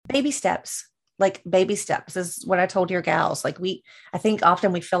baby steps, like baby steps is what I told your gals. Like I think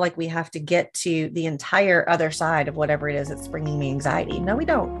often we feel like we have to get to the entire other side of whatever it is that's bringing me anxiety. No, we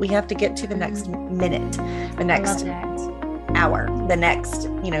don't. We have to get to the next minute, the next hour, the next,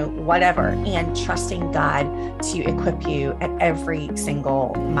 whatever, and trusting God to equip you at every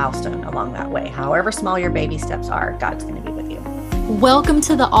single milestone along that way. However small your baby steps are, God's going to be with you. Welcome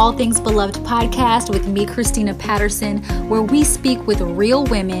to the All Things Beloved podcast with me, Christina Patterson, where we speak with real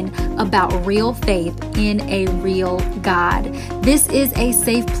women about real faith in a real God. This is a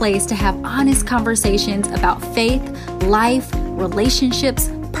safe place to have honest conversations about faith, life,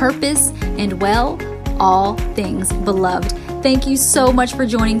 relationships, purpose, and all things beloved. Thank you so much for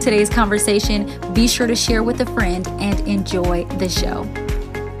joining today's conversation. Be sure to share with a friend and enjoy the show.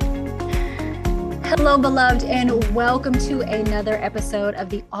 Hello, beloved, and welcome to another episode of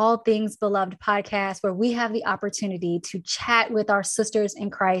the All Things Beloved podcast, where we have the opportunity to chat with our sisters in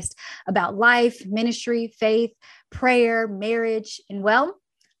Christ about life, ministry, faith, prayer, marriage, and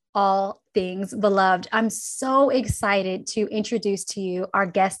all things beloved. I'm so excited to introduce to you our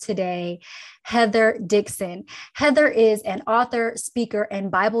guest today, Heather Dixon. Heather is an author, speaker,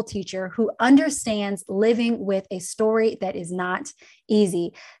 and Bible teacher who understands living with a story that is not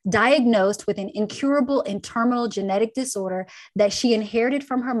easy. Diagnosed with an incurable and terminal genetic disorder that she inherited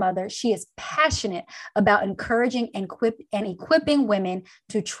from her mother, she is passionate about encouraging and equipping women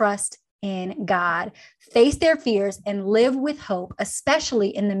to trust in God, face their fears, and live with hope, especially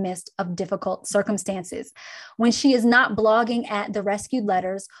in the midst of difficult circumstances. When she is not blogging at the Rescued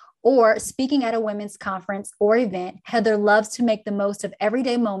Letters or speaking at a women's conference or event, Heather loves to make the most of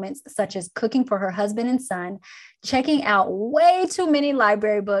everyday moments, such as cooking for her husband and son, checking out way too many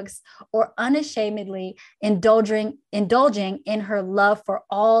library books, or unashamedly indulging in her love for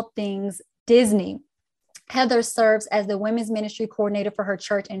all things Disney. Heather serves as the women's ministry coordinator for her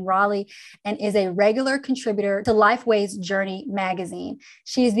church in Raleigh and is a regular contributor to Lifeway's Journey magazine.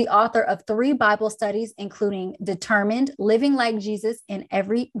 She is the author of 3 Bible studies, including Determined, Living Like Jesus in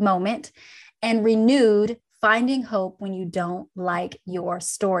Every Moment, and Renewed, Finding Hope When You Don't Like Your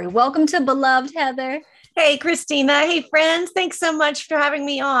Story. Welcome to Beloved, Heather. Hey, Christina. Hey, friends. Thanks so much for having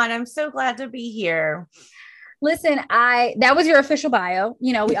me on. I'm so glad to be here. Listen, that was your official bio.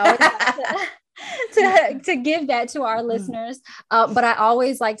 We always to give that to our listeners. But I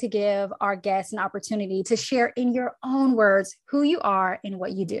always like to give our guests an opportunity to share in your own words who you are and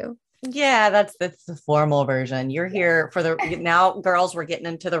what you do. Yeah, that's the formal version. You're here for now, girls, we're getting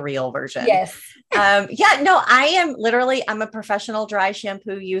into the real version. Yes. I'm a professional dry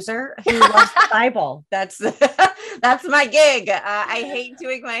shampoo user who loves the Bible. That's my gig. I hate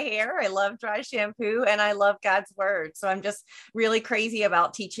doing my hair. I love dry shampoo and I love God's word. So I'm just really crazy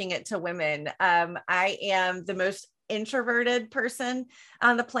about teaching it to women. I am the most introverted person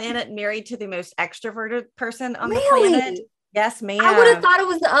on the planet, married to the most extroverted person on the planet. Yes, ma'am. I would have thought it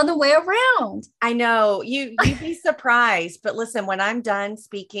was the other way around. I know you'd be surprised, but listen, when I'm done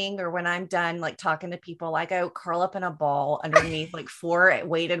speaking or when I'm done like talking to people, I go curl up in a ball underneath like 4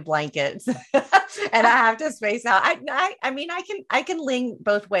 weighted blankets and I have to space out. I can lean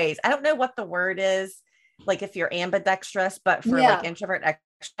both ways. I don't know what the word is, like if you're ambidextrous, but for like introvert, I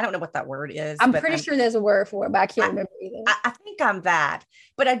don't know what that word is. I'm pretty sure there's a word for it, but I can't remember either. I think I'm that,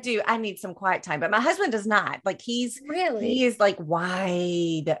 but I need some quiet time, but my husband does not. Like he is like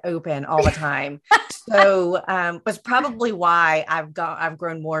wide open all the time. So, was probably why I've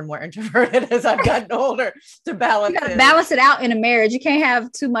grown more and more introverted as I've gotten older to balance. You gotta balance it out in a marriage. You can't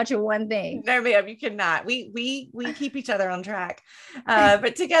have too much of one thing. No, ma'am, you cannot. We keep each other on track.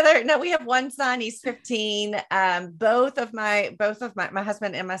 But together, no, we have one son. He's 15. Both of my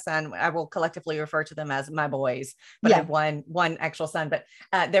husband and my son, I will collectively refer to them as my boys, but I have one actual son, but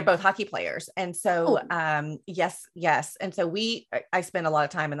they're both hockey players. And so, yes. And so I spend a lot of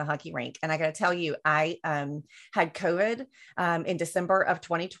time in the hockey rink, and I got to tell you, I had COVID in December of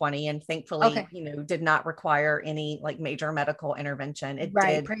 2020, and thankfully, did not require any like major medical intervention. It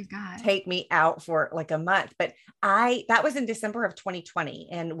did take me out for like a month, but that was in December of 2020,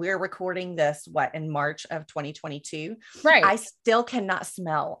 and we're recording this in March of 2022. Right. I still cannot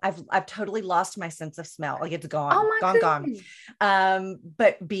smell. I've totally lost my sense of smell. Like it's gone. Oh my gone.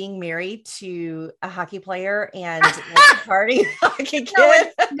 But being married to a hockey player and like party hockey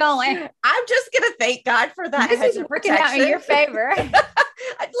kid, I'm just gonna thank God for that. This is working out in your favor.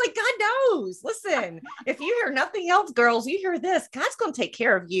 Like God knows. Listen, if you hear nothing else, girls, you hear this. God's gonna take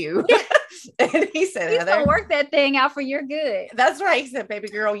care of you. And he said, He's gonna work that thing out for your good. That's right. He said, baby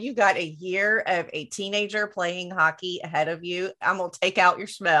girl, you got a year of a teenager playing hockey ahead of you. I'm gonna take out your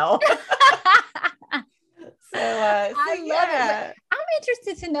smell. I love it. I'm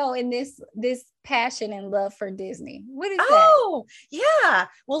interested to know in this passion and love for Disney. What is that? Oh, yeah.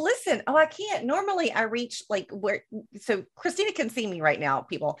 Well, listen. Oh, I can't. Normally I reach like where, so Christina can see me right now,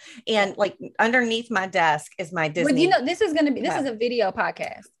 people. And like underneath my desk is my Disney. Well, you know, this is a video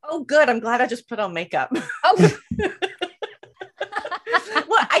podcast. Oh, good. I'm glad I just put on makeup. Oh.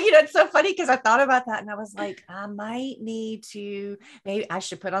 Well, it's so funny because I thought about that and I was like, I might need to, maybe I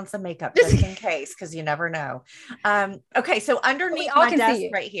should put on some makeup just in case, because you never know. Okay, so underneath my desk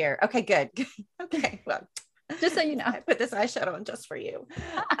right here. Okay, good. Okay, well, just so you know, I put this eyeshadow on just for you.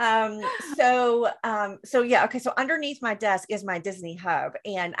 So yeah. Okay. So underneath my desk is my Disney hub,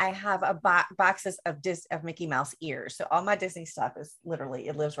 and I have a boxes of Mickey Mouse ears. So all my Disney stuff is literally,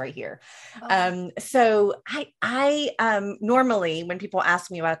 it lives right here. Oh. So I normally when people ask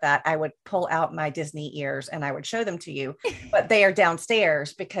me about that, I would pull out my Disney ears and I would show them to you, but they are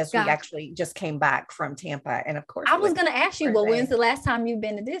downstairs because we actually just came back from Tampa. And of course, I was going to ask you, well, when's the last time you've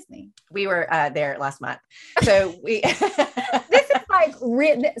been to Disney? We were there last month. So we this is like,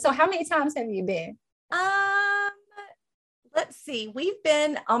 so how many times have you been? Let's see. We've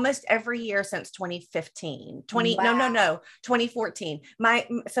been almost every year since 2015. 2014. And I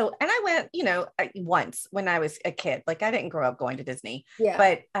went, once when I was a kid. Like I didn't grow up going to Disney. Yeah.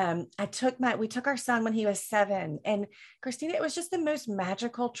 But we took our son when he was 7. And Christina, it was just the most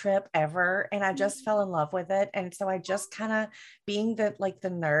magical trip ever. And I just fell in love with it. And so I just kind of, being the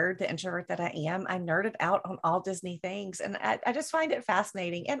nerd, the introvert that I am, I nerded out on all Disney things. And I just find it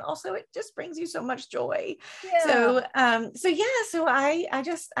fascinating. And also it just brings you so much joy. Yeah. So I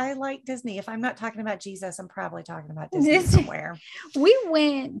like Disney. If I'm not talking about Jesus, I'm probably talking about Disney somewhere. We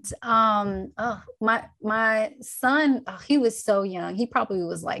went, my son, he was so young. He probably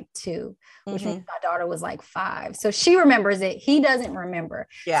was like 2, which means my daughter was like 5. So she remembers it. He doesn't remember.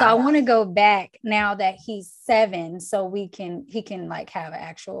 Yeah. So I want to go back now that he's 7, so he can like have an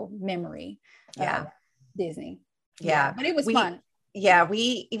actual memory. Yeah. Disney. Yeah. But it was fun. Yeah,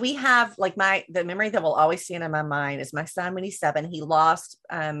 we have like the memory that will always stand in my mind is my son when he's 7. He lost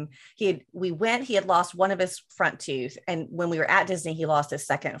he had lost one of his front teeth, and when we were at Disney he lost his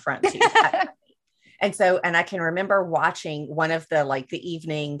second front tooth. And I can remember watching one of the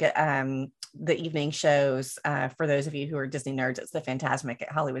evening shows, for those of you who are Disney nerds, it's the Fantasmic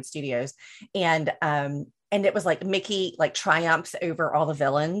at Hollywood Studios, and it was like Mickey like triumphs over all the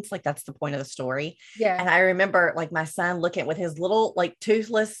villains. Like that's the point of the story. Yeah. And I remember like my son looking with his little like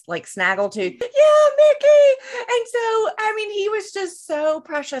toothless, like snaggle tooth. Yeah, Mickey. And so, I mean, he was just so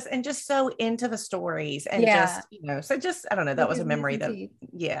precious and just so into the stories and just, I don't know, that was a memory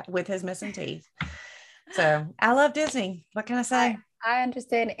with his missing teeth. So I love Disney. What can I say? I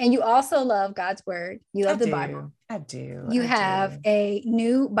understand. And you also love God's word. You love the Bible. I do. You have a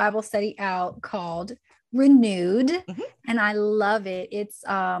new Bible study out called Renewed, and I love it. It's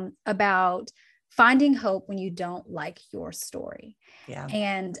about finding hope when you don't like your story. Yeah.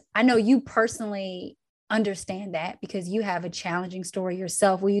 And I know you personally understand that because you have a challenging story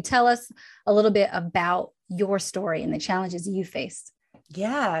yourself. Will you tell us a little bit about your story and the challenges you faced?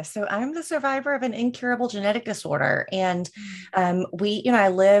 Yeah. So I'm the survivor of an incurable genetic disorder. And I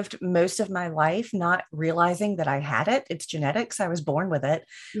lived most of my life not realizing that I had it. It's genetics. I was born with it.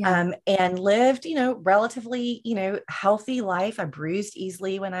 Yeah. And lived, relatively, healthy life. I bruised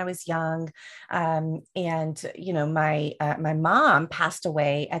easily when I was young. My mom passed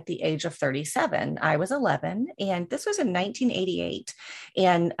away at the age of 37. I was 11. And this was in 1988.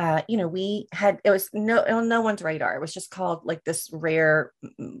 And, it was on no one's radar. It was just called like this rare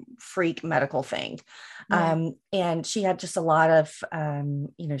freak medical thing. Yeah. And she had just a lot of,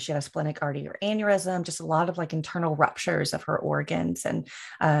 she had a splenic artery aneurysm, just a lot of like internal ruptures of her organs and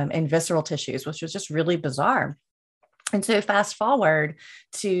visceral tissues, which was just really bizarre. And so fast forward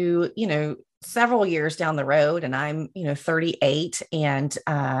to, several years down the road, and I'm, 38, and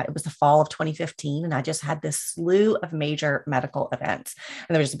it was the fall of 2015, and I just had this slew of major medical events,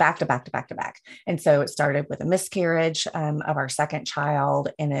 and there was back to back to back to back. And so it started with a miscarriage of our second child,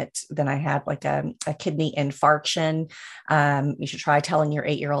 and then I had like a kidney infarction. You should try telling your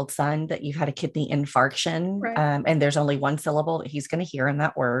 8-year-old son that you've had a kidney infarction, right. And there's only one syllable that he's going to hear in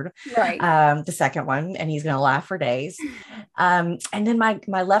that word, right? The second one, and he's going to laugh for days. And then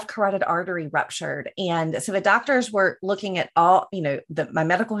my left carotid artery ruptured. And so the doctors were looking at all, my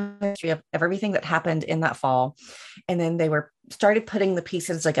medical history of everything that happened in that fall. And then they started putting the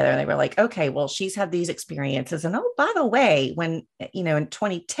pieces together, and they were like, okay, well, she's had these experiences. And oh, by the way, when, in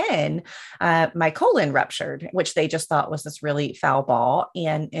 2010, my colon ruptured, which they just thought was this really foul ball.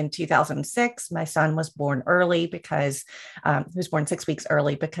 And in 2006, my son was born early because he was born 6 weeks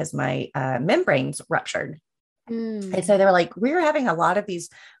early because my membranes ruptured. And so they were like, we're having a lot of these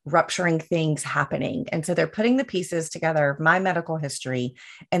rupturing things happening. And so they're putting the pieces together of my medical history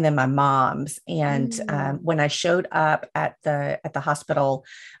and then my mom's. And when I showed up at the hospital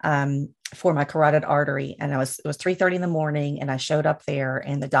for my carotid artery, and it was 3:30 in the morning, and I showed up there,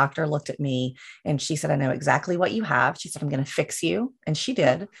 and the doctor looked at me and she said, I know exactly what you have. She said, I'm going to fix you. And she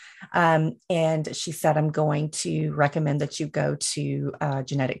did. And she said, I'm going to recommend that you go to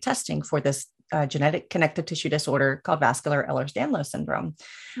genetic testing for this genetic connective tissue disorder called vascular Ehlers-Danlos syndrome.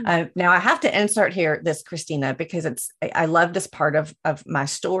 Now I have to insert here this, Christina, because I love this part of my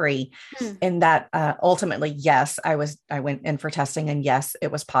story in that ultimately, yes, I went in for testing, and yes,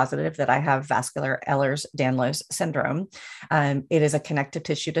 it was positive that I have vascular Ehlers-Danlos syndrome. It is a connective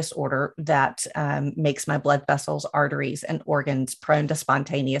tissue disorder that makes my blood vessels, arteries, and organs prone to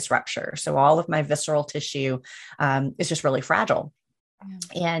spontaneous rupture. So all of my visceral tissue is just really fragile.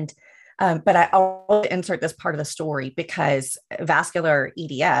 And but I always insert this part of the story because vascular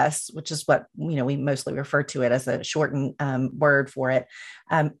EDS, which is what, we mostly refer to it as a shortened word for it,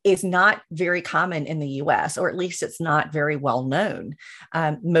 is not very common in the US, or at least it's not very well known.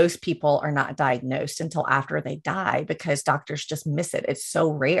 Most people are not diagnosed until after they die because doctors just miss it. It's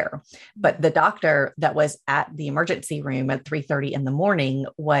so rare. But the doctor that was at the emergency room at 3:30 in the morning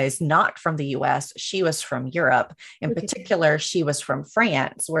was not from the US. She was from Europe. In particular, she was from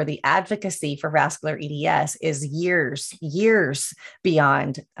France, where the advocacy for vascular EDS is years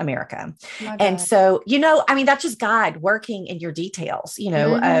beyond America. And so, that's just God working in your details,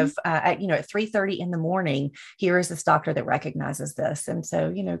 at 3:30 in the morning, here is this doctor that recognizes this. And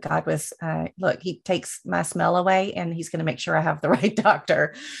so, God was, look, he takes my smell away and he's going to make sure I have the right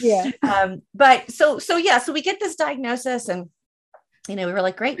doctor. Yeah. But so we get this diagnosis, and, we were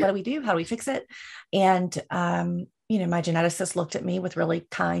like, great, what do we do? How do we fix it? And, my geneticist looked at me with really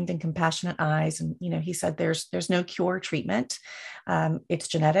kind and compassionate eyes. And, he said, there's no cure treatment. It's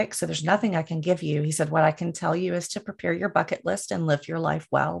genetic. So there's nothing I can give you. He said, what I can tell you is to prepare your bucket list and live your life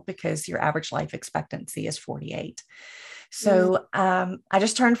well, because your average life expectancy is 48. So I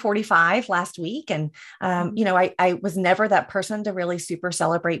just turned 45 last week. And, I was never that person to really super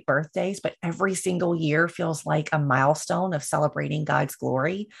celebrate birthdays, but every single year feels like a milestone of celebrating God's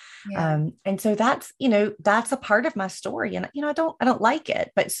glory. Yeah. And so that's a part of my story. And, I don't like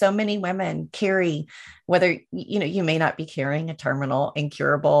it, but so many women carry, whether, you may not be carrying a terminal,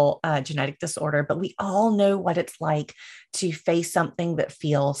 incurable genetic disorder, but we all know what it's like to face something that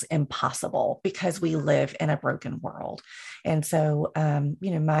feels impossible because we live in a broken world. And so,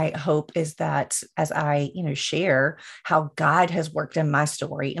 my hope is that as I, share how God has worked in my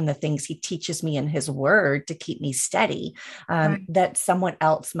story and the things he teaches me in his word to keep me steady, that someone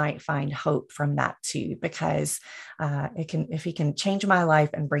else might find hope from that too, because if he can change my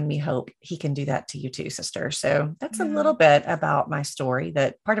life and bring me hope, he can do that to you too, sister. So that's a little bit about my story,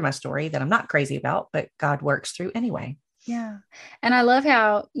 that part of my story that I'm not crazy about, but God works through anyway. Yeah. And I love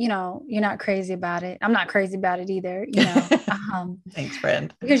how, you're not crazy about it. I'm not crazy about it either, Thanks,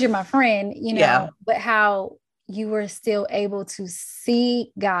 friend. Because you're my friend, but how you were still able to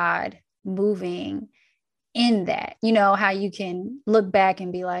see God moving in that, how you can look back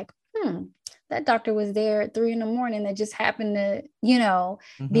and be like, that doctor was there at 3 a.m. that just happened to,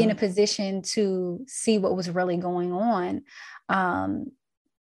 be in a position to see what was really going on.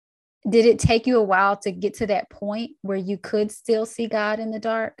 Did it take you a while to get to that point where you could still see God in the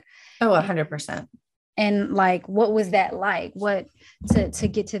dark? Oh, 100%. And like, what was that like? What to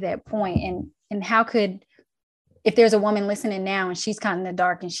get to that point? And how could, if there's a woman listening now and she's kind of in the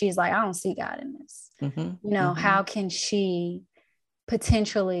dark and she's like, I don't see God in this, how can she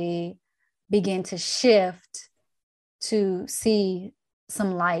potentially begin to shift to see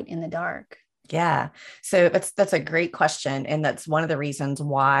some light in the dark? Yeah. So that's a great question. And that's one of the reasons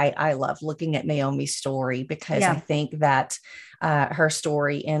why I love looking at Naomi's story, because I think that her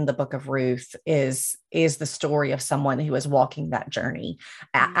story in the book of Ruth is the story of someone who is walking that journey.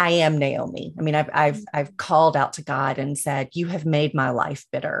 I am Naomi. I mean, I've called out to God and said, you have made my life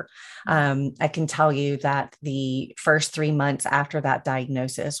bitter. I can tell you that the first 3 months after that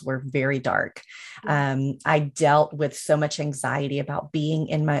diagnosis were very dark. I dealt with so much anxiety about being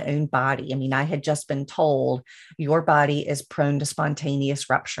in my own body. I mean, I had just been told your body is prone to spontaneous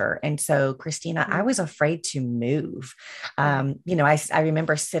rupture. And so, Christina, I was afraid to move. I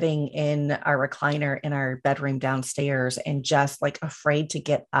remember sitting in our recliner in our bedroom downstairs and just like afraid to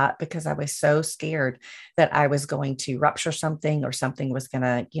get up because I was so scared that I was going to rupture something or something was going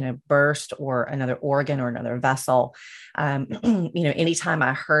to, burst, or another organ or another vessel. Anytime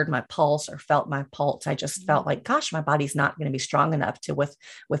I heard my pulse or felt my pulse, I just felt like, gosh, my body's not going to be strong enough to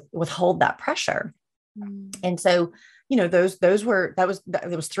withhold that pressure. And so, that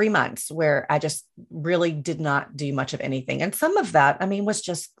was 3 months where I just really did not do much of anything. And some of that, I mean, was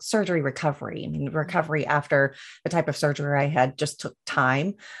just surgery recovery. I mean, recovery after the type of surgery I had just took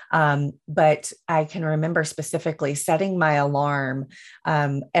time. But I can remember specifically setting my alarm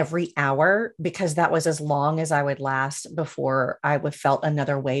every hour, because that was as long as I would last before I would felt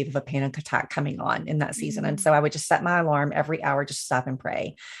another wave of a panic attack coming on in that season. And so I would just set my alarm every hour, just stop and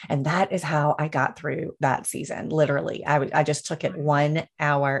pray. And that is how I got through that season. Literally, I just took it 1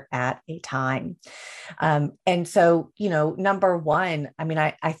 hour at a time. And so, number one, I mean,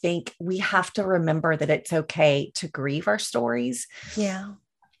 I think we have to remember that it's okay to grieve our stories. Yeah.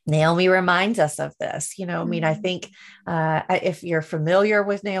 Naomi reminds us of this, I mean, I think if you're familiar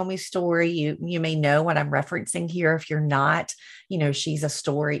with Naomi's story, you may know what I'm referencing here. If you're not, her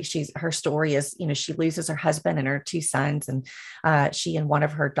story is, she loses her husband and her 2 sons, and she and one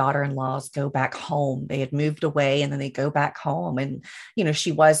of her daughter-in-laws go back home. They had moved away and then they go back home, and,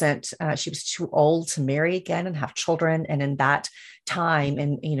 she was too old to marry again and have children. And in that time,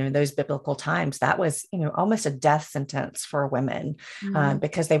 and, those biblical times, that was, almost a death sentence for women,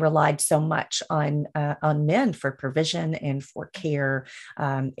 because they relied so much on men for provision and for care,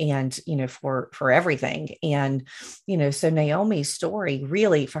 and, for everything. And, so Naomi's story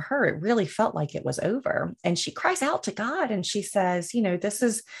really, for her, it really felt like it was over. And she cries out to God and she says, this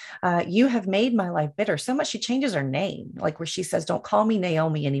is, you have made my life bitter. So much she changes her name, like where she says, don't call me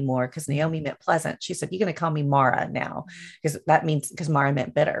Naomi anymore, because Naomi meant pleasant. She said, you're going to call me Mara now, because Mara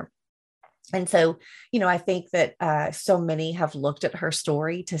meant bitter. And so, I think that so many have looked at her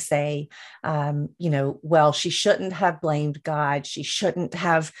story to say, well, she shouldn't have blamed God. She shouldn't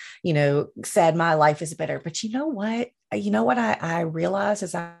have, said my life is bitter. But you know what? I realized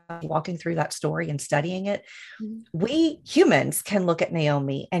as I was walking through that story and studying it, we humans can look at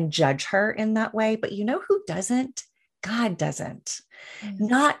Naomi and judge her in that way. But you know who doesn't? God doesn't.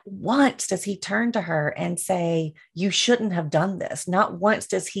 Not once does he turn to her and say, you shouldn't have done this. Not once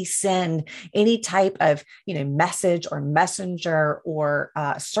does he send any type of, message or messenger or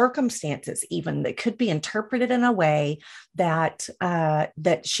circumstances even that could be interpreted in a way that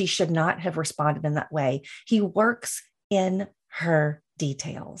she should not have responded in that way. He works in her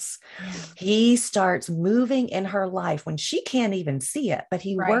details. Yeah. He starts moving in her life when she can't even see it, but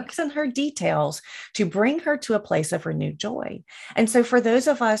he works in her details to bring her to a place of renewed joy. And so for those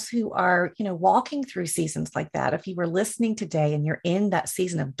of us who are, walking through seasons like that, if you were listening today and you're in that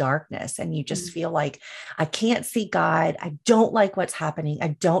season of darkness and you just feel like, I can't see God, I don't like what's happening, I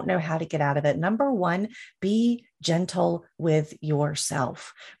don't know how to get out of it. Number one, be gentle with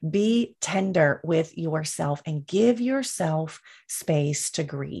yourself, be tender with yourself, and give yourself space to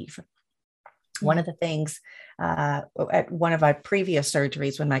grieve. One of the things at one of my previous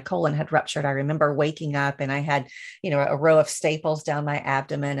surgeries, when my colon had ruptured, I remember waking up and I had, a row of staples down my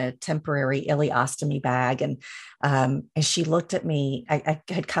abdomen, a temporary ileostomy bag. And she looked at me, I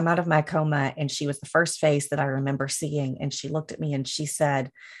had come out of my coma, and she was the first face that I remember seeing. And she looked at me and she said,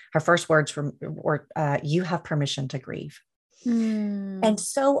 her first words were, you have permission to grieve. And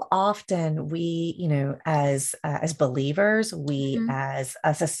so often we, as believers, we as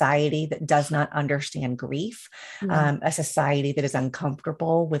a society that does not understand grief, a society that is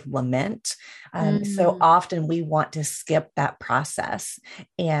uncomfortable with lament. So often we want to skip that process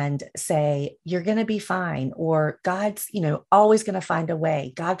and say, you're going to be fine, or God's, always going to find a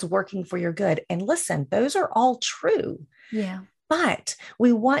way. God's working for your good. And listen, those are all true. Yeah. But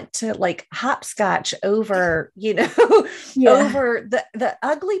we want to hopscotch over, over the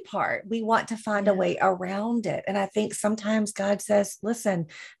ugly part. We want to find a way around it. And I think sometimes God says, listen,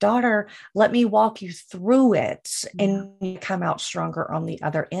 daughter, let me walk you through it and you come out stronger on the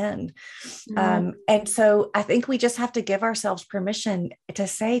other end. And so I think we just have to give ourselves permission to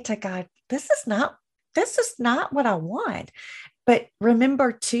say to God, this is not what I want. But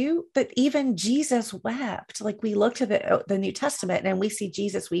remember too, that even Jesus wept. Like we look to the New Testament and we see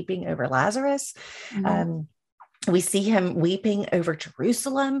Jesus weeping over Lazarus. We see him weeping over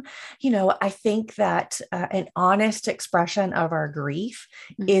Jerusalem. I think that an honest expression of our grief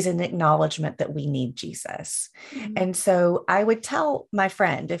is an acknowledgement that we need Jesus. And so I would tell my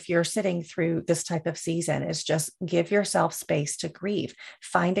friend, if you're sitting through this type of season, is just give yourself space to grieve.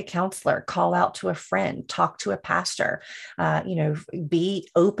 Find a counselor, call out to a friend, talk to a pastor, be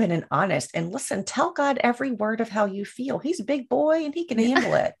open and honest, and listen, tell God every word of how you feel. He's a big boy and he can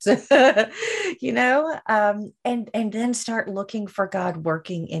handle it, And then start looking for God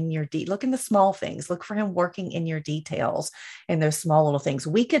working in your look in the small things, look for him working in your details and those small little things.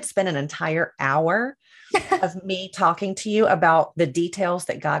 We could spend an entire hour of me talking to you about the details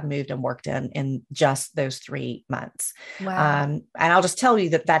that God moved and worked in just those 3 months. Wow. And I'll just tell you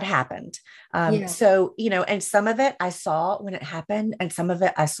that that happened. Yeah. So, and some of it I saw when it happened, and some of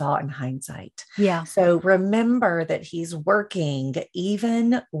it I saw in hindsight. Yeah. So remember that he's working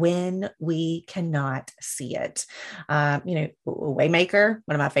even when we cannot see it. Waymaker,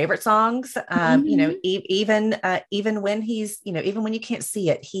 one of my favorite songs. Even when he's, even when you can't see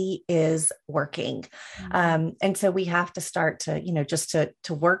it, he is working. And so we have to start to, just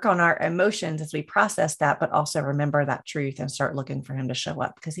to work on our emotions as we process that, but also remember that truth and start looking for him to show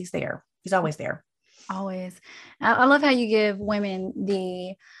up, because he's there. He's always there. Always. I love how you give women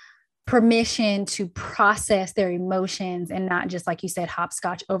the permission to process their emotions and not just, like you said,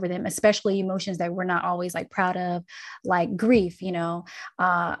 hopscotch over them, especially emotions that we're not always like proud of, like grief.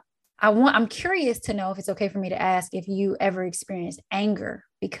 I'm curious to know if it's okay for me to ask if you ever experienced anger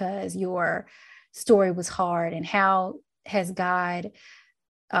because your story was hard, and how has God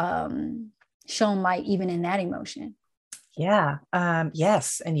shown light even in that emotion? Yeah.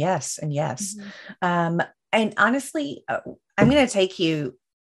 Yes. And yes. And yes. Mm-hmm. And honestly, I'm going to take you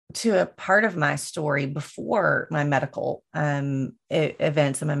to a part of my story before my medical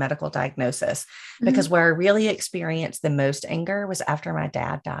events and my medical diagnosis, because where I really experienced the most anger was after my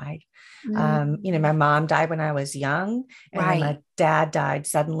dad died. My mom died when I was young, and then my dad died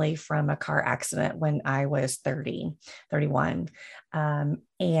suddenly from a car accident when I was 31.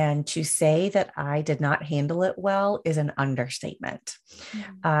 And to say that I did not handle it well is an understatement.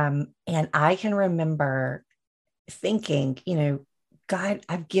 And I can remember thinking, God,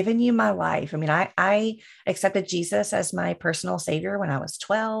 I've given you my life. I mean, I accepted Jesus as my personal savior when I was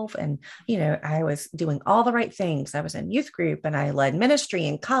 12. And, I was doing all the right things. I was in youth group, and I led ministry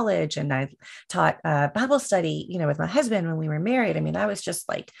in college, and I taught Bible study, with my husband when we were married. I mean, I was just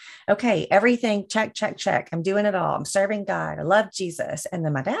like, okay, everything, check, check, check. I'm doing it all. I'm serving God. I love Jesus. And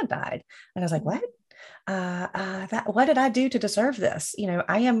then my dad died. And I was like, what? What did I do to deserve this?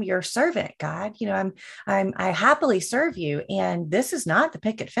 I am your servant, God. I happily serve you. And this is not the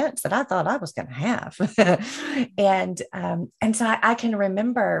picket fence that I thought I was going to have. and so I can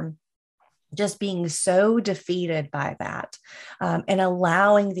remember just being so defeated by that, and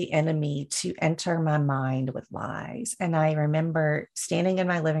allowing the enemy to enter my mind with lies. And I remember standing in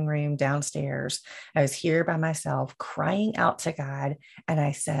my living room downstairs. I was here by myself, crying out to God. And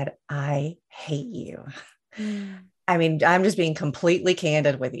I said, I hate you. I mean, I'm just being completely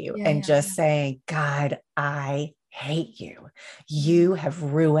candid with you, saying, God, I hate you. You have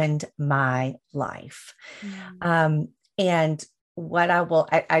ruined my life. And what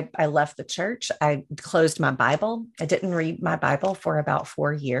I left the church. I closed my Bible. I didn't read my Bible for about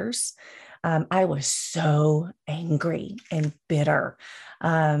 4 years. I was so angry and bitter.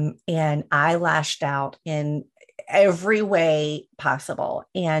 And I lashed out in every way possible.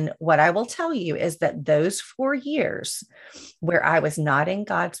 And what I will tell you is that those 4 years where I was not in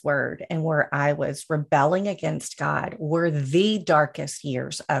God's word and where I was rebelling against God were the darkest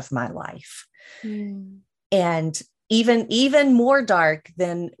years of my life. And even more dark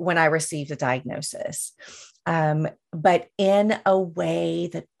than when I received a diagnosis, but in a way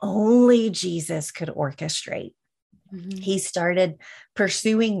that only Jesus could orchestrate. He started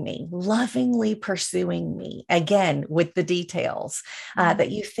pursuing me, lovingly pursuing me, again, with the details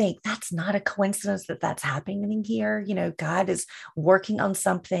that you think that's not a coincidence that that's happening here. God is working on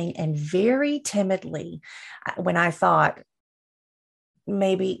something. And very timidly, when I thought,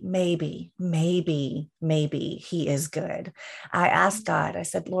 maybe he is good, I asked God, I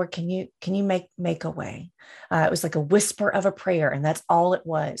said, Lord, can you make a way? It was like a whisper of a prayer. And that's all it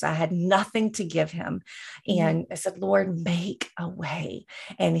was. I had nothing to give him. And I said, Lord, make a way.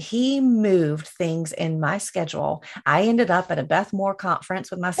 And he moved things in my schedule. I ended up at a Beth Moore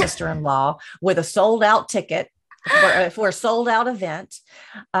conference with my sister-in-law with a sold out ticket for a sold out event.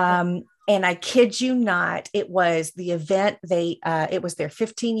 And I kid you not, it was the event. It was their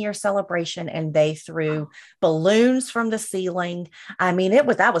 15-year celebration, and they threw balloons from the ceiling. I mean,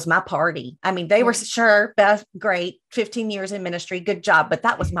 that was my party. I mean, they were sure, Beth, great, 15 years in ministry, good job, but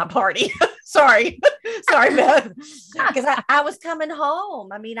that was my party. Sorry, Beth, because I was coming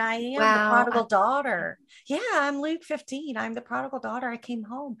home. I mean, I am the prodigal daughter. Yeah, I'm Luke 15. I'm the prodigal daughter. I came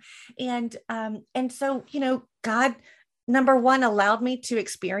home, and so God, number one, allowed me to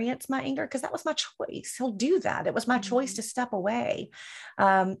experience my anger because that was my choice. He'll do that. It was my choice to step away.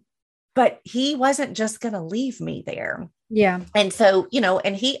 but he wasn't just going to leave me there. Yeah. And so,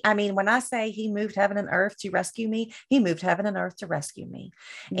 and I mean, when I say he moved heaven and earth to rescue me, he moved heaven and earth to rescue me.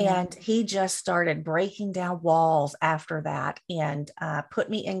 Yeah. And he just started breaking down walls after that, and put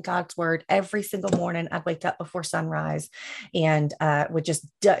me in God's word every single morning. I'd wake up before sunrise and I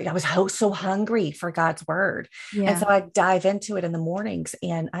was so hungry for God's word. Yeah. And so I'd dive into it in the mornings,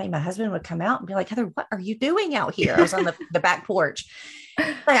 and my husband would come out and be like, Heather, what are you doing out here? I was on the back porch.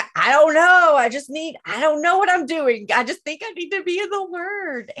 Like, I don't know. I don't know what I'm doing. I just think I need to be in the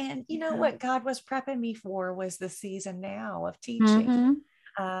word. And what God was prepping me for was the season now of teaching. Mm-hmm.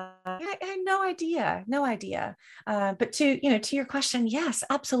 I had no idea. But to your question, yes,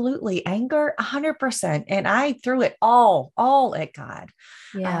 absolutely. Anger, 100%. And I threw it all at God.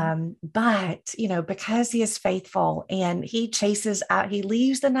 Yeah. But because he is faithful and he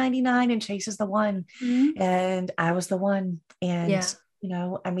leaves the 99 and chases the one. Mm-hmm. And I was the one. And yeah.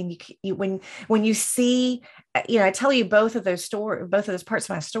 I mean, when you see, I tell you both of those parts of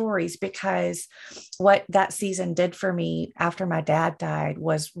my stories, because what that season did for me after my dad died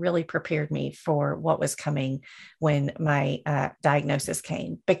was really prepared me for what was coming when my diagnosis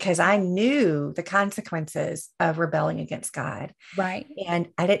came, because I knew the consequences of rebelling against God. Right. And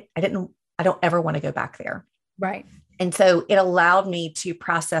I don't ever want to go back there. Right. And so it allowed me to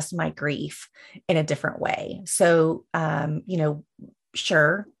process my grief in a different way. So,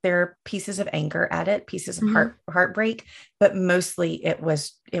 sure, there are pieces of anger at it, pieces of heartbreak, but mostly it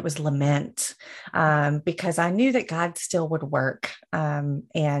was lament, because I knew that God still would work. And,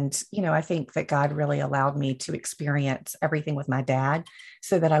 I think that God really allowed me to experience everything with my dad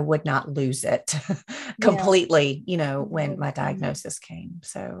so that I would not lose it completely, when my diagnosis came.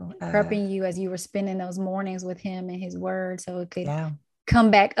 So prepping you as you were spending those mornings with him and his word, so it could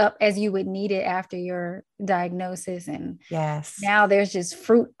come back up as you would need it after your diagnosis. And yes, now there's just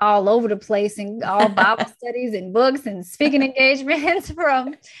fruit all over the place, and all Bible studies and books and speaking engagements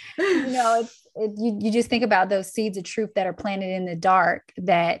from, you just think about those seeds of truth that are planted in the dark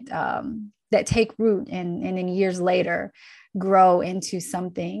that take root and then years later grow into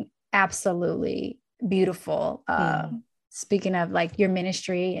something absolutely beautiful. Speaking of like your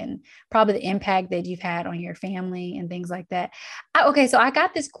ministry and probably the impact that you've had on your family and things like that. So I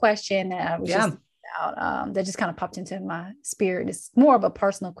got this question that that just kind of popped into my spirit. It's more of a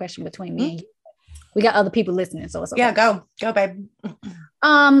personal question between me and you. We got other people listening, so it's okay. Yeah, go, babe.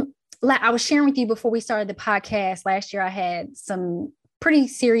 Like I was sharing with you before we started the podcast, last year I had some pretty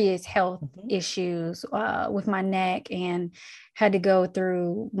serious health issues with my neck, and had to go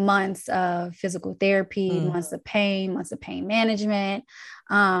through months of physical therapy, months of pain management.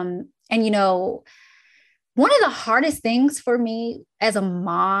 And, one of the hardest things for me as a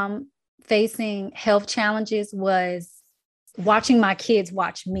mom facing health challenges was watching my kids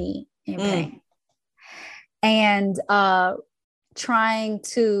watch me in pain, and trying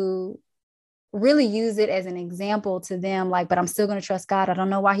to really use it as an example to them. Like, but I'm still going to trust God. I don't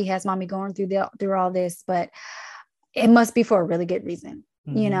know why he has mommy going through all this, but it must be for a really good reason.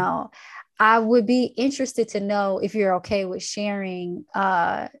 I would be interested to know if you're okay with sharing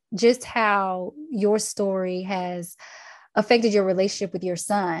just how your story has affected your relationship with your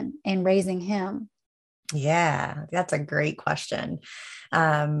son and raising him. Yeah, that's a great question.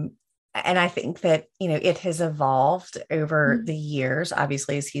 And I think that, it has evolved over the years,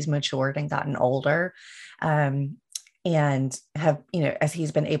 obviously, as he's matured and gotten older, and have, as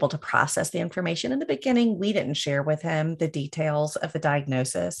he's been able to process the information. In the beginning, we didn't share with him the details of the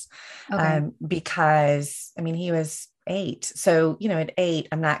diagnosis, because, he was 8. So, at 8,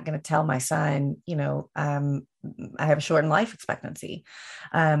 I'm not going to tell my son, I have a shortened life expectancy.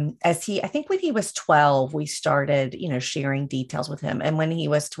 I think when he was 12, we started, sharing details with him. And when he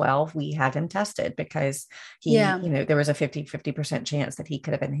was 12, we had him tested because there was a 50% chance that he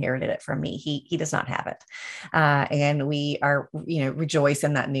could have inherited it from me. He does not have it. And we are, rejoice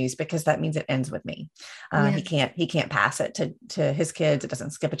in that news, because that means it ends with me. He can't pass it to his kids. It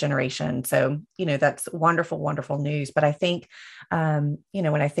doesn't skip a generation. So, that's wonderful, wonderful news. But I think, when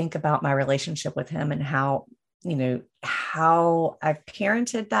I think about my relationship with him and how I've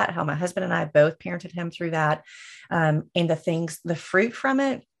parented that, how my husband and I both parented him through that, and the fruit from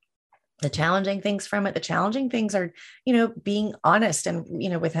it, the challenging things from it. The challenging things are, being honest and,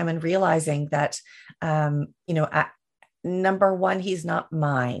 with him, and realizing that, number one, he's not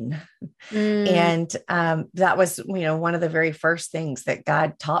mine. And that was, one of the very first things that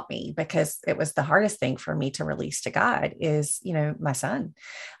God taught me, because it was the hardest thing for me to release to God is, my son,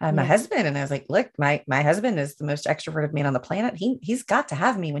 my husband. And I was like, look, my husband is the most extroverted man on the planet. He's got to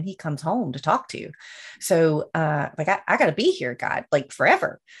have me when he comes home to talk to. So I got to be here, God, like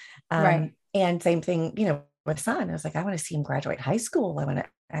forever. Right. And same thing, with son. I was like, I want to see him graduate high school.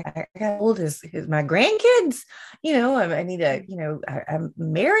 I got old as my grandkids, I need a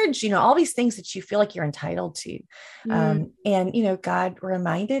marriage, all these things that you feel like you're entitled to. And God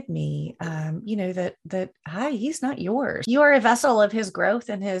reminded me, that he's not yours. You are a vessel of his growth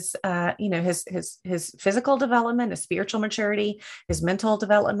and his, his physical development, his spiritual maturity, his mental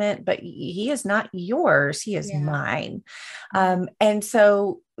development, but he is not yours. He is mine. And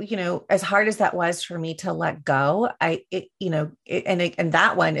so, as hard as that was for me to let go, and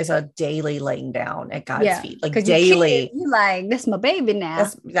that one is a daily laying down at God's feet, like daily. You like, that's my baby now.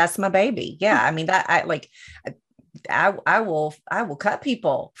 That's my baby. Yeah. I mean, that I will cut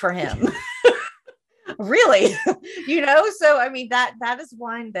people for him. Really, so I mean, that is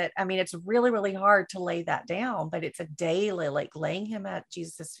one that, I mean, it's really, really hard to lay that down, but it's a daily, like laying him at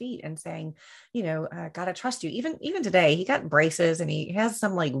Jesus's feet and saying, God, I trust you. Even today, he got braces and he has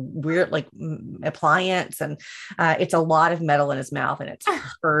some like weird, like appliance, and it's a lot of metal in his mouth and it's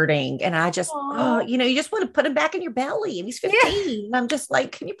hurting. And I just, you just want to put him back in your belly, and he's 15. And I'm just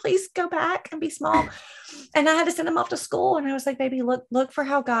like, can you please go back and be small? And I had to send him off to school. And I was like, baby, look for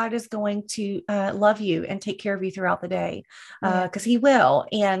how God is going to love you and take care of you throughout the day. Because he will.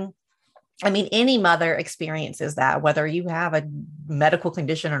 And I mean, any mother experiences that, whether you have a medical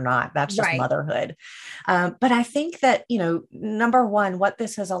condition or not. That's just motherhood. But I think that, number one, what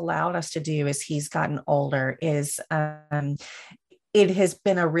this has allowed us to do as he's gotten older is it has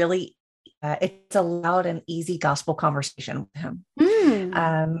been it's allowed an easy gospel conversation with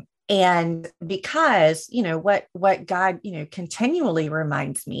him. And because, what God, continually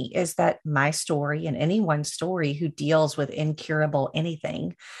reminds me is that my story, and anyone's story who deals with incurable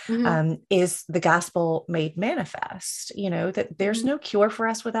anything, is the gospel made manifest, that there's no cure for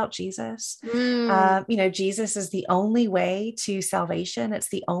us without Jesus. Jesus is the only way to salvation. It's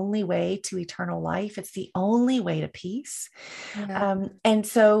the only way to eternal life. It's the only way to peace. And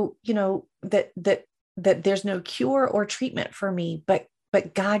so, that there's no cure or treatment for me, but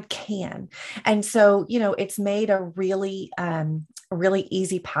God can. And so, it's made a really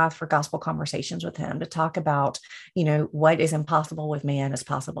easy path for gospel conversations with him to talk about, what is impossible with man is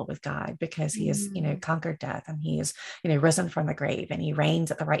possible with God, because he has, conquered death, and he is, risen from the grave, and he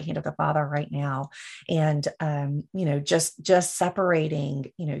reigns at the right hand of the Father right now. And, just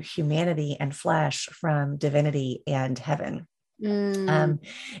separating, humanity and flesh from divinity and heaven.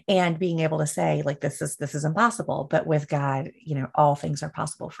 And being able to say, like, this is impossible, but with God, all things are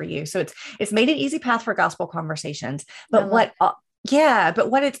possible for you. So it's made an easy path for gospel conversations. But what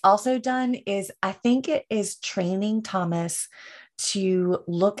it's also done is, I think it is training Thomas to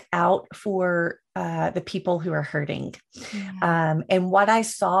look out for the people who are hurting. And what I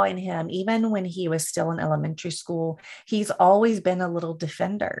saw in him, even when he was still in elementary school, he's always been a little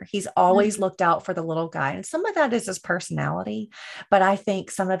defender. He's always looked out for the little guy. And some of that is his personality, but I think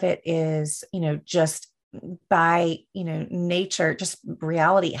some of it is, just by, nature, just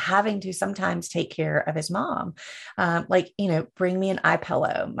reality, having to sometimes take care of his mom. Bring me an eye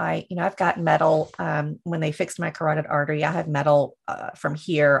pillow. I've got metal, when they fixed my carotid artery, I have metal from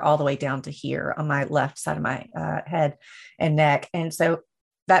here all the way down to here on my left side of my head and neck. And so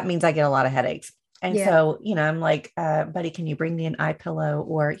that means I get a lot of headaches. And so, I'm like, buddy, can you bring me an eye pillow?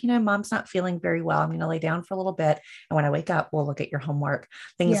 Or, mom's not feeling very well. I'm going to lay down for a little bit. And when I wake up, we'll look at your homework,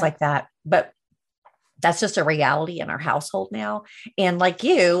 things like that. But that's just a reality in our household now. And like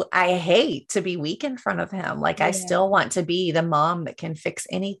you, I hate to be weak in front of him. Like, I still want to be the mom that can fix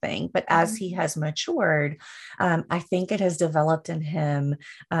anything. But as he has matured, I think it has developed in him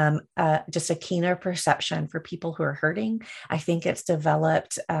just a keener perception for people who are hurting. I think it's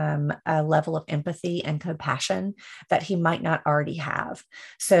developed a level of empathy and compassion that he might not already have.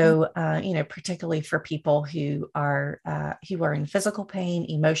 So, particularly for people who are in physical pain,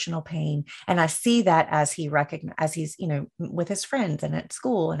 emotional pain. And I see that as he's, with his friends and at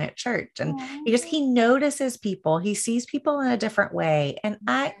school and at church, and he notices people, he sees people in a different way. And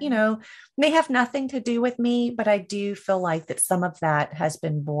I, may have nothing to do with me, but I do feel like that some of that has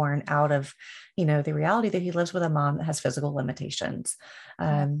been born out of, the reality that he lives with a mom that has physical limitations.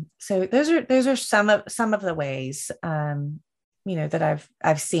 So those are some of the ways, that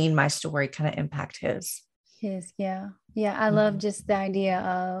I've seen my story kind of impact his. I love just the idea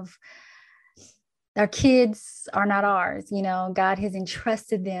of, our kids are not ours, God has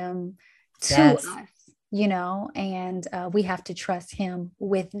entrusted them to us, and we have to trust him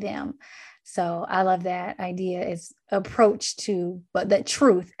with them. So I love that idea as but that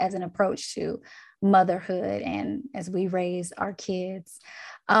truth as an approach to motherhood and as we raise our kids.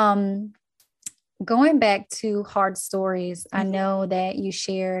 going back to hard stories, I know that you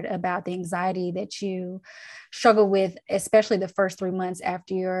shared about the anxiety that you struggle with, especially the first 3 months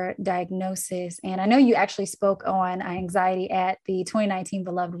after your diagnosis. And I know you actually spoke on anxiety at the 2019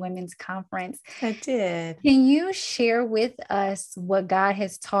 Beloved Women's Conference. I did. Can you share with us what God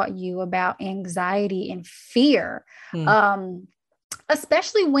has taught you about anxiety and fear?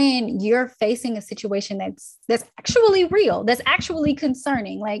 Especially when you're facing a situation that's actually real, that's actually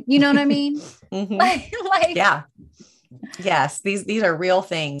concerning. Like, you know what I mean? Yeah. Yes. These are real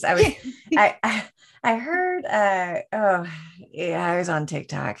things. I heard, I was on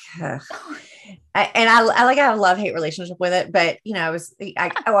TikTok. I have a love-hate relationship with it, but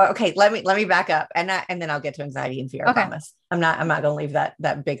okay, let me back up and then I'll get to anxiety and fear. Okay. I promise. I'm not going to leave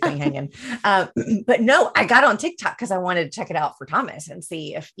that big thing hanging. But no, I got on TikTok because I wanted to check it out for Thomas and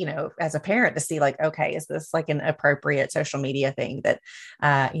see if, as a parent, to see like, okay, is this like an appropriate social media thing that,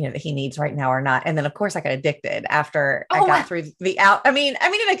 that he needs right now or not? And then of course I got addicted after I got through I mean,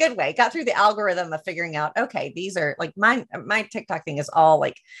 in a good way, got through the algorithm of figuring out, okay, these are like my TikTok thing is all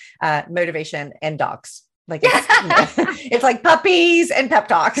like, motivation and dogs. Like it's like puppies and pep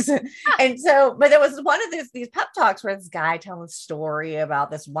talks. And so, but there was one of these pep talks where this guy telling a story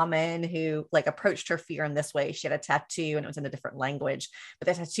about this woman who like approached her fear in this way. She had a tattoo and it was in a different language, but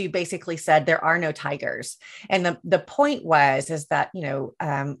the tattoo basically said, there are no tigers. And the point is that,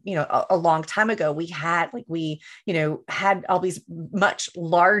 a long time ago, we had all these much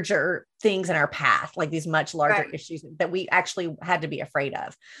larger things in our path, like these much larger issues that we actually had to be afraid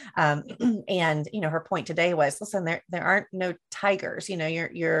of. And, her point today was, listen, there aren't no tigers,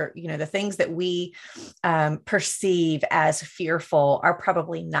 you're the things that we perceive as fearful are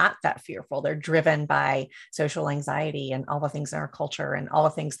probably not that fearful. They're driven by social anxiety and all the things in our culture and all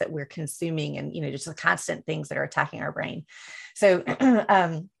the things that we're consuming and, just the constant things that are attacking our brain. So,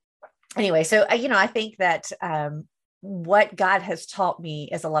 anyway, so, I think that, what God has taught me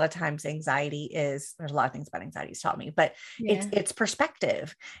is a lot of times anxiety there's a lot of things about anxiety he's taught me, but it's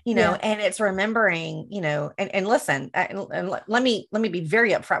perspective, and it's remembering, and listen, and let me be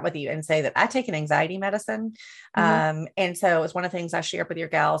very upfront with you and say that I take an anxiety medicine. And so it's one of the things I share with your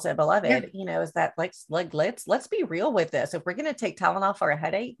gals at Beloved, is that let's be real with this. If we're going to take Tylenol for a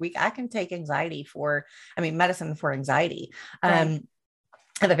headache, I can take medicine for anxiety.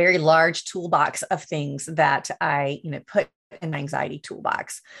 I have a very large toolbox of things that I, put in my anxiety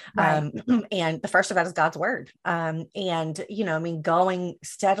toolbox. And the first of that is God's word.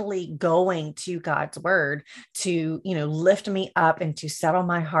 Steadily going to God's word to, lift me up and to settle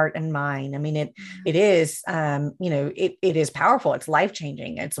my heart and mind. It is, it is powerful. It's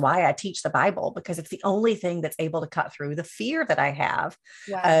life-changing. It's why I teach the Bible, because it's the only thing that's able to cut through the fear that I have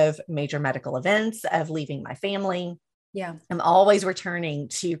of major medical events, of leaving my family. Yeah. I'm always returning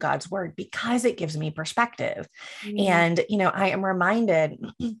to God's word because it gives me perspective. And, I am reminded,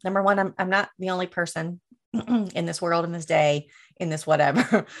 number one, I'm not the only person in this world, in this day, in this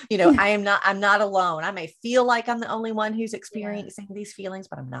whatever, I'm not alone. I may feel like I'm the only one who's experiencing these feelings,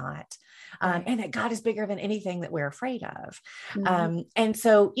 but I'm not. And that God is bigger than anything that we're afraid of. And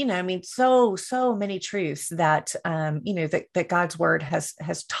so, so many truths that, that God's word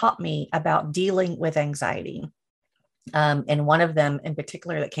has taught me about dealing with anxiety. And one of them in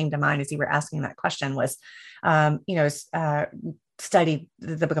particular that came to mind as you were asking that question was, studied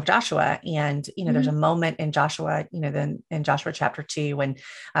the book of Joshua. And, there's a moment in Joshua, then in Joshua chapter 2, when,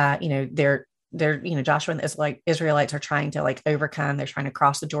 Joshua and the Israelites are trying to overcome, they're trying to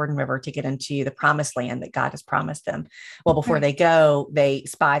cross the Jordan River to get into the promised land that God has promised them. Well, before they go, they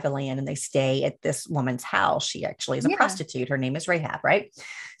spy the land and they stay at this woman's house. She actually is a prostitute. Her name is Rahab. Right.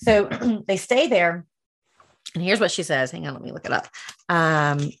 So they stay there. And here's what she says. Hang on, let me look it up.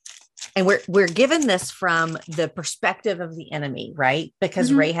 And we're given this from the perspective of the enemy, right?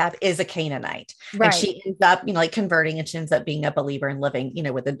 Because Rahab is a Canaanite, and she ends up, converting, and she ends up being a believer and living,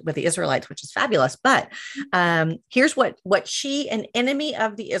 with the Israelites, which is fabulous. But here's what she, an enemy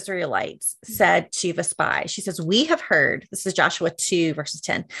of the Israelites, said to the spy. She says, "We have heard." This is Joshua 2 verses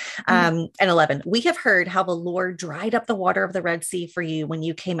 10 and 11. "We have heard how the Lord dried up the water of the Red Sea for you when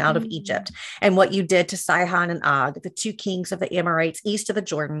you came out of Egypt, and what you did to Sihon and Og, the two kings of the Amorites east of the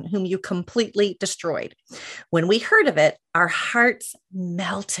Jordan, whom you completely destroyed. When we heard of it, our hearts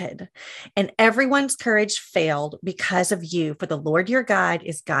melted, and everyone's courage failed because of you. For the Lord your God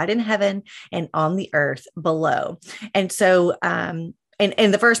is God in heaven and on the earth below." And so, and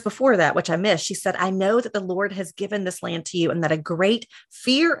the verse before that, which I missed, she said, "I know that the Lord has given this land to you, and that a great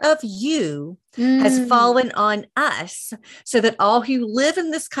fear of you has fallen on us, so that all who live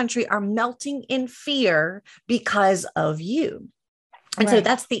in this country are melting in fear because of you." And so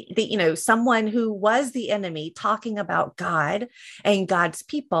that's the someone who was the enemy talking about God and God's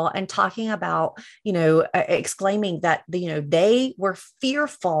people and talking about, exclaiming that, they were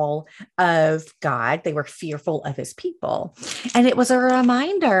fearful of God. They were fearful of his people. And it was a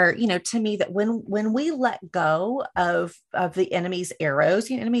reminder, to me that when we let go of the enemy's arrows,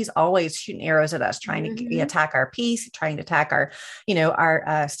 the enemy's always shooting arrows at us, trying to attack our peace, trying to attack our,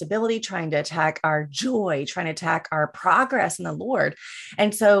 our stability, trying to attack our joy, trying to attack our progress in the Lord.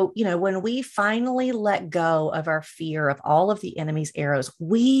 And so, when we finally let go of our fear of all of the enemy's arrows,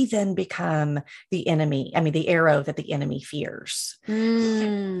 we then become the arrow that the enemy fears.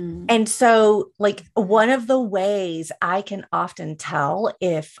 And so, like, one of the ways I can often tell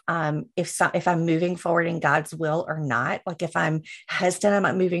if I'm moving forward in God's will or not, like if I'm hesitant, I'm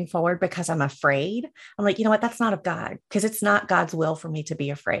not moving forward because I'm afraid. I'm like, you know what, that's not of God, because it's not God's will for me to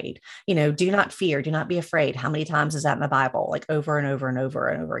be afraid. Do not fear, do not be afraid. How many times is that in the Bible? Like over and over and over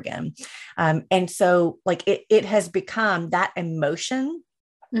and over again. And so like it has become that emotion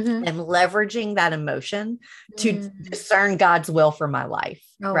and leveraging that emotion to discern God's will for my life.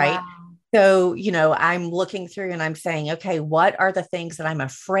 Right. Wow. So, I'm looking through and I'm saying, okay, what are the things that I'm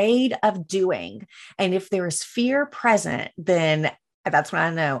afraid of doing? And if there is fear present, then that's when I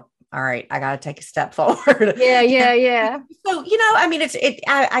know, all right, I got to take a step forward. Yeah. So,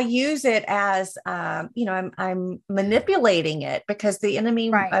 I use it as, I'm manipulating it because the enemy,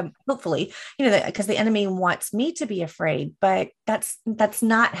 hopefully, because the enemy wants me to be afraid, but that's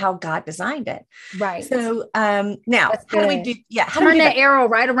not how God designed it. Right. So, now how do we do? Yeah. Turn that arrow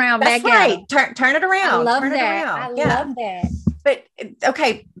right around. That's right. Turn it around. I love that. But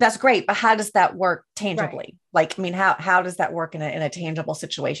okay, that's great. But how does that work tangibly? Right. Like, how does that work in a tangible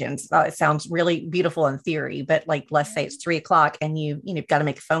situation? It sounds really beautiful in theory, but like, let's say it's 3:00 and you've got to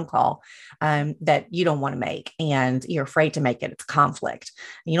make a phone call that you don't want to make and you're afraid to make it. It's conflict.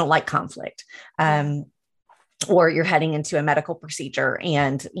 You don't like conflict. Or you're heading into a medical procedure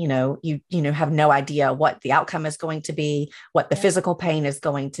and, you have no idea what the outcome is going to be, what the physical pain is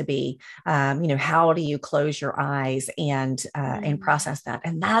going to be. How do you close your eyes and process that?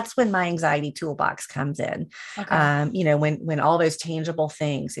 And that's when my anxiety toolbox comes in. Okay. When all those tangible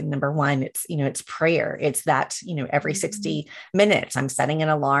things, and number one, it's prayer. It's that, every 60 minutes I'm setting an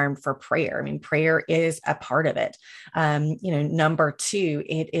alarm for prayer. Prayer is a part of it. Number two,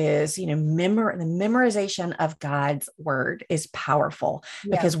 it is, the memorization of God's word is powerful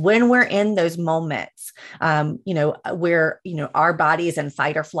because when we're in those moments, where, our body is in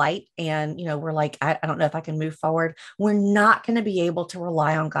fight or flight and, we're like, I don't know if I can move forward. We're not going to be able to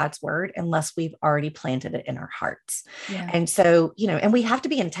rely on God's word unless we've already planted it in our hearts. Yeah. And so, and we have to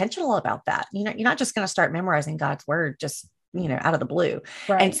be intentional about that. You're not just going to start memorizing God's word just out of the blue.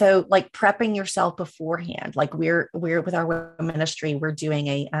 Right. And so like prepping yourself beforehand, like we're with our women ministry, we're doing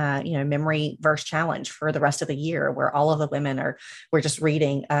a, memory verse challenge for the rest of the year where all of the women we're just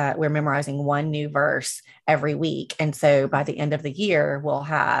reading, we're memorizing one new verse every week. And so by the end of the year, we'll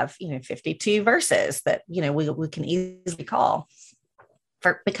have, 52 verses that, we can easily call.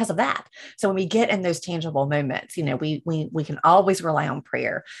 Because of that. So when we get in those tangible moments, we can always rely on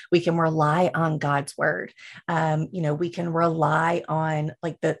prayer. We can rely on God's word. We can rely on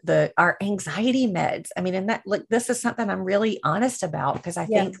like our anxiety meds. And that like, this is something I'm really honest about because I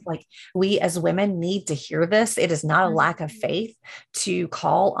think like we as women need to hear this. It is not a lack of faith to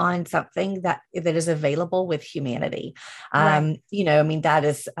call on something that is available with humanity. Right. That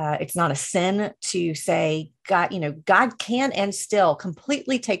is, it's not a sin to say, God can and still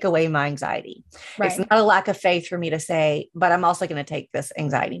completely take away my anxiety. Right. It's not a lack of faith for me to say, but I'm also going to take this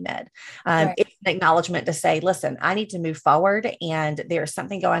anxiety med. Right. It's an acknowledgement to say, listen, I need to move forward and there's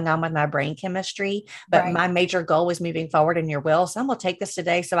something going on with my brain chemistry, but my major goal is moving forward in your will. So I'm going to take this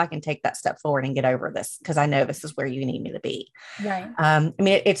today so I can take that step forward and get over this because I know this is where you need me to be. Right.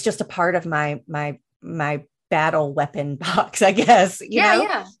 It's just a part of my battle weapon box, I guess,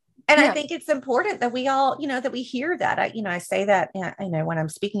 Yeah. And I think it's important that we all, that we hear that. I say that, when I'm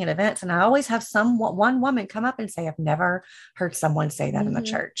speaking at events, and I always have one woman come up and say, I've never heard someone say that in the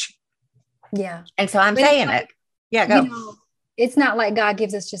church. Yeah. And so I'm saying it. Yeah, go. It's not like God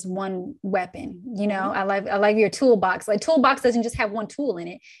gives us just one weapon. I like your toolbox. Like toolbox doesn't just have one tool in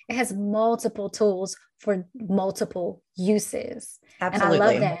it. It has multiple tools for multiple uses. Absolutely. And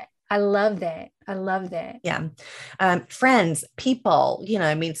I love that. I love that. Yeah. Friends, people,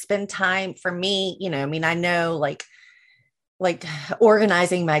 spend time for me, I know like like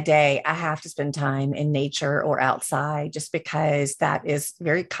organizing my day, I have to spend time in nature or outside just because that is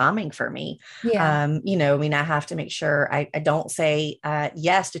very calming for me. Yeah. You know, I mean, I have to make sure I don't say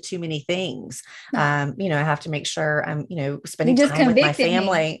yes to too many things. You know, I have to make sure I'm, you know, You spending just time with my convicted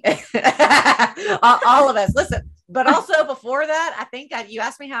family. All of us. Listen, but also before that, I think you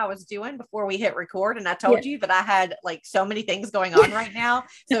asked me how I was doing before we hit record, and I told you that I had like so many things going on right now.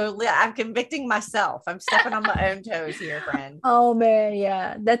 So I'm convicting myself. I'm stepping on my own toes here, friend. Oh man,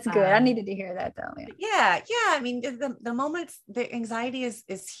 yeah, that's good. I needed to hear that though. Yeah. I mean, the moments, the anxiety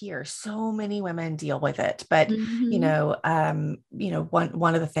is here. So many women deal with it, but you know,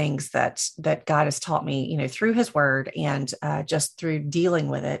 one of the things that God has taught me, you know, through His Word and just through dealing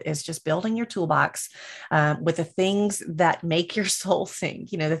with it is just building your toolbox with the things that make your soul sing.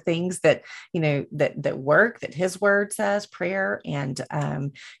 You know, the things that you know that work, that His Word says, prayer and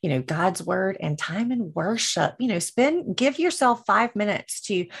you know, God's Word and time in worship. You know, give yourself 5 minutes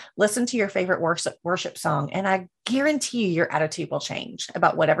to listen to your favorite worship song. And I guarantee you your attitude will change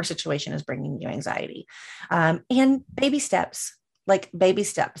about whatever situation is bringing you anxiety. And baby steps, like baby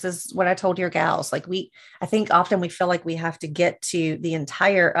steps is what I told your gals. Like I think often we feel like we have to get to the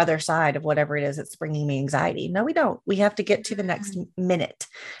entire other side of whatever it is that's bringing me anxiety. No, we don't. We have to get to the next minute,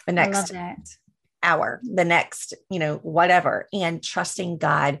 the next hour, the next, you know, whatever, and trusting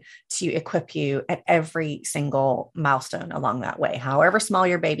God to equip you at every single milestone along that way. However small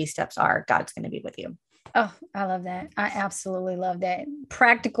your baby steps are, God's going to be with you. Oh, I love that. I absolutely love that.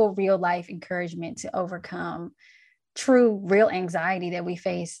 Practical, real life encouragement to overcome true, real anxiety that we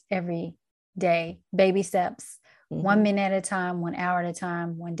face every day. Baby steps. 1 minute at a time, 1 hour at a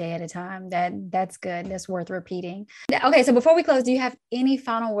time, 1 day at a time. That's good. That's worth repeating. Okay. So before we close, do you have any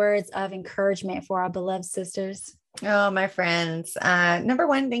final words of encouragement for our beloved sisters? Oh, my friends. Number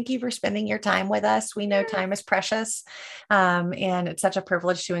one, thank you for spending your time with us. We know time is precious. And it's such a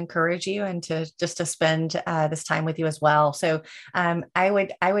privilege to encourage you and to spend this time with you as well. So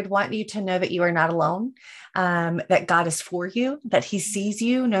I would want you to know that you are not alone, that God is for you, that He sees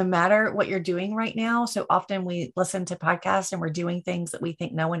you no matter what you're doing right now. So often we listen to podcasts and we're doing things that we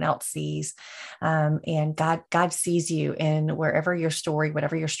think no one else sees. And God sees you in wherever your story,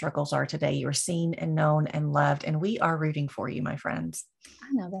 whatever your struggles are today, you are seen and known and loved. And we are rooting for you, my friends.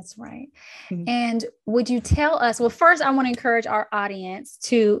 I know that's right. Mm-hmm. And would you tell us, well, first I want to encourage our audience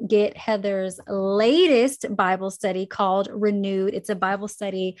to get Heather's latest Bible study called Renewed. It's a Bible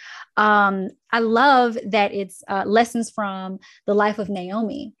study. I love that it's lessons from the life of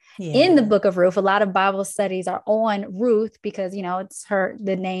Naomi. In the book of Ruth. A lot of Bible studies are on Ruth because, you know, it's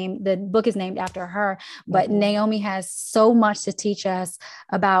the book is named after her, but Naomi has so much to teach us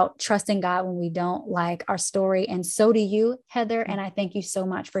about trusting God when we don't like our story. And so do you, Heather. And I thank you so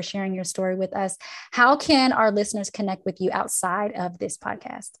much for sharing your story with us. How can our listeners connect with you outside of this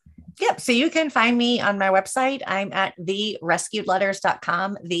podcast? Yep. So you can find me on my website. I'm at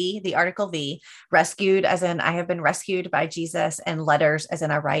therescuedletters.com. The article, rescued as in I have been rescued by Jesus, and letters as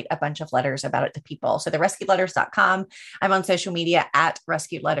in I write a bunch of letters about it to people. So therescuedletters.com. I'm on social media at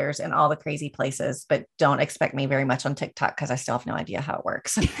Rescued Letters and all the crazy places, but don't expect me very much on TikTok because I still have no idea how it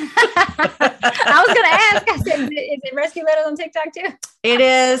works. I was going to ask, I said, is it Rescue Letters on TikTok too? It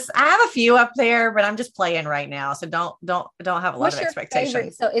is. I have a few up there, but I'm just playing right now. So don't have a lot of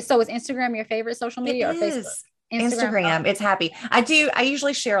expectations. So is Instagram your favorite social media or Facebook? Instagram. It's happy. I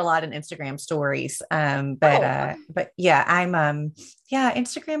usually share a lot in Instagram stories. But yeah, I'm,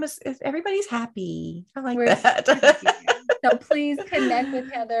 Instagram is everybody's happy. I like that. So please connect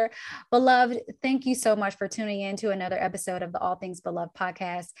with Heather. Beloved, thank you so much for tuning in to another episode of the All Things Beloved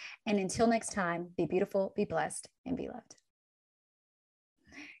podcast. And until next time, be beautiful, be blessed, and be loved.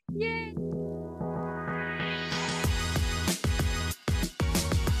 Yay.